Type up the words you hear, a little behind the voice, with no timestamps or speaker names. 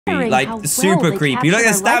Like, super creepy. Look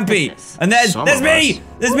at Stampy! And there's me!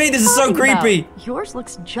 There's me! This is so creepy! Yours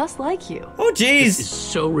looks just like you. Oh, jeez! This is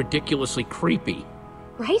so ridiculously creepy.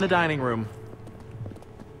 Right? The dining room.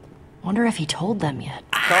 Wonder if he told them yet.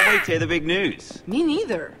 Can't wait to hear the big news. Me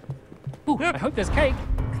neither. Ooh, I hope there's cake.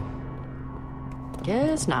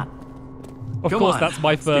 Guess not. Of course, that's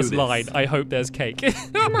my first line. I hope there's cake.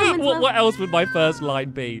 What else would my first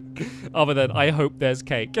line be other than I hope there's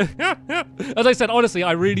cake? As I said, honestly,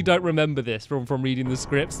 I really don't remember this from reading the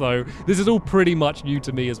script, so this is all pretty much new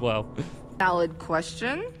to me as well. Valid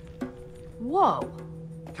question. Whoa.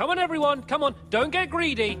 Come on, everyone. Come on. Don't get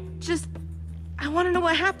greedy. I want to know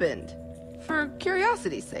what happened. For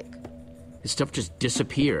curiosity's sake. His stuff just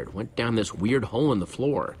disappeared. Went down this weird hole in the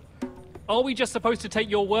floor. Are we just supposed to take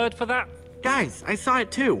your word for that? Guys, I saw it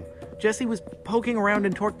too. Jesse was poking around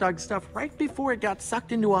in Torque Dog's stuff right before it got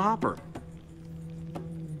sucked into a hopper.